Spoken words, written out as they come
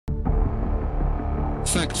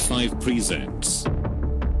Fact 5 presents.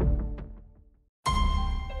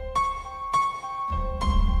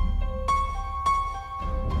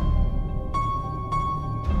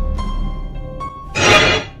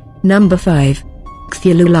 Number 5.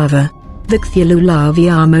 Cthulhu Larva. The Cthulhu larvae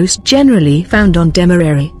are most generally found on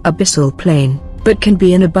Demerara Abyssal Plain, but can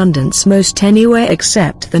be in abundance most anywhere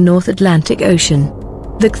except the North Atlantic Ocean.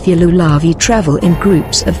 The Cthulhu larvae travel in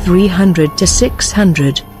groups of 300 to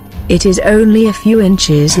 600. It is only a few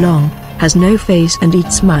inches long, has no face and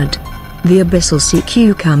eats mud. The abyssal sea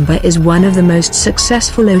cucumber is one of the most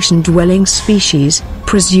successful ocean-dwelling species,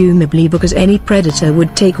 presumably because any predator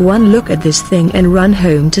would take one look at this thing and run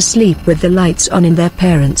home to sleep with the lights on in their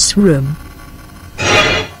parents' room.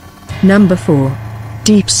 Number 4.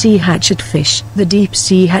 Deep sea hatchetfish. The deep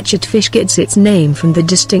sea hatchetfish gets its name from the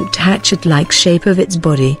distinct hatchet-like shape of its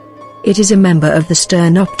body. It is a member of the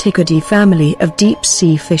Sternoptychidae family of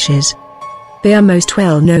deep-sea fishes. They are most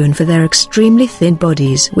well known for their extremely thin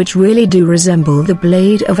bodies which really do resemble the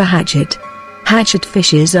blade of a hatchet.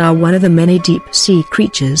 Hatchetfishes are one of the many deep-sea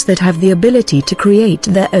creatures that have the ability to create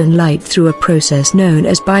their own light through a process known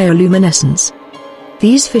as bioluminescence.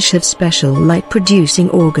 These fish have special light-producing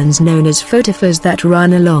organs known as photophores that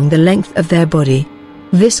run along the length of their body.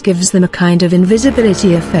 This gives them a kind of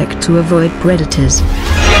invisibility effect to avoid predators.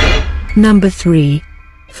 Number 3.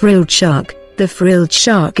 Frilled shark. The frilled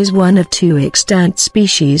shark is one of two extant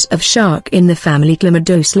species of shark in the family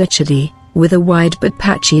Chlamydoslichidae, with a wide but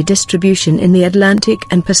patchy distribution in the Atlantic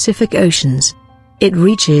and Pacific Oceans. It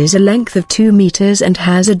reaches a length of 2 meters and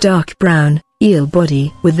has a dark brown, eel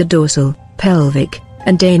body with the dorsal, pelvic,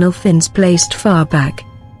 and anal fins placed far back.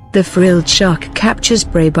 The frilled shark captures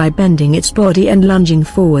prey by bending its body and lunging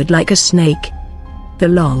forward like a snake. The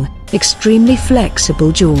long, extremely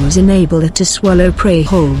flexible jaws enable it to swallow prey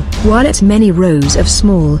whole, while its many rows of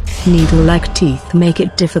small, needle-like teeth make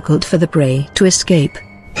it difficult for the prey to escape.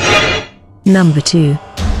 Number 2.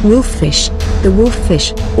 Wolffish. The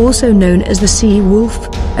wolffish, also known as the sea wolf,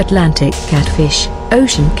 Atlantic catfish,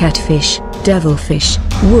 ocean catfish, devilfish,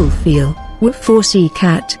 wolf eel, wolf or sea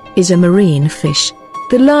cat, is a marine fish.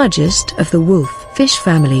 The largest of the wolf-fish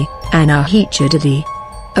family, Hatchetfishes.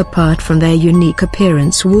 Apart from their unique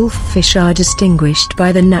appearance, wolffish are distinguished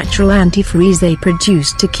by the natural antifreeze they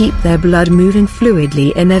produce to keep their blood moving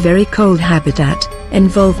fluidly in their very cold habitat,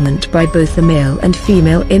 involvement by both the male and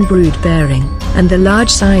female in brood bearing, and the large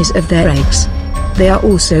size of their eggs. They are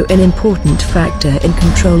also an important factor in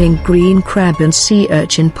controlling green crab and sea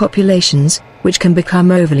urchin populations, which can become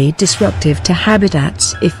overly disruptive to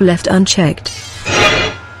habitats if left unchecked.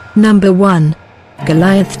 Number 1.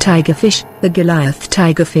 Goliath tigerfish. The Goliath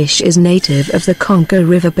tigerfish is native of the Congo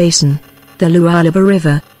River Basin, the Lualaba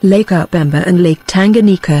River, Lake Upemba and Lake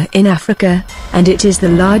Tanganyika in Africa, and it is the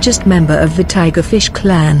largest member of the tigerfish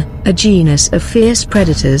clan, a genus of fierce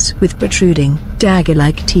predators with protruding,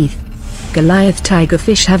 dagger-like teeth. Goliath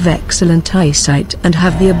tigerfish have excellent eyesight and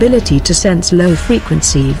have the ability to sense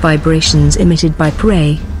low-frequency vibrations emitted by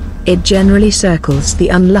prey. It generally circles the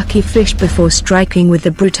unlucky fish before striking with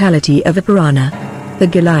the brutality of a piranha. The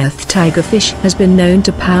Goliath tigerfish has been known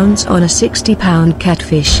to pounce on a 60-pound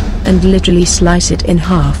catfish, and literally slice it in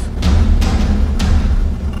half.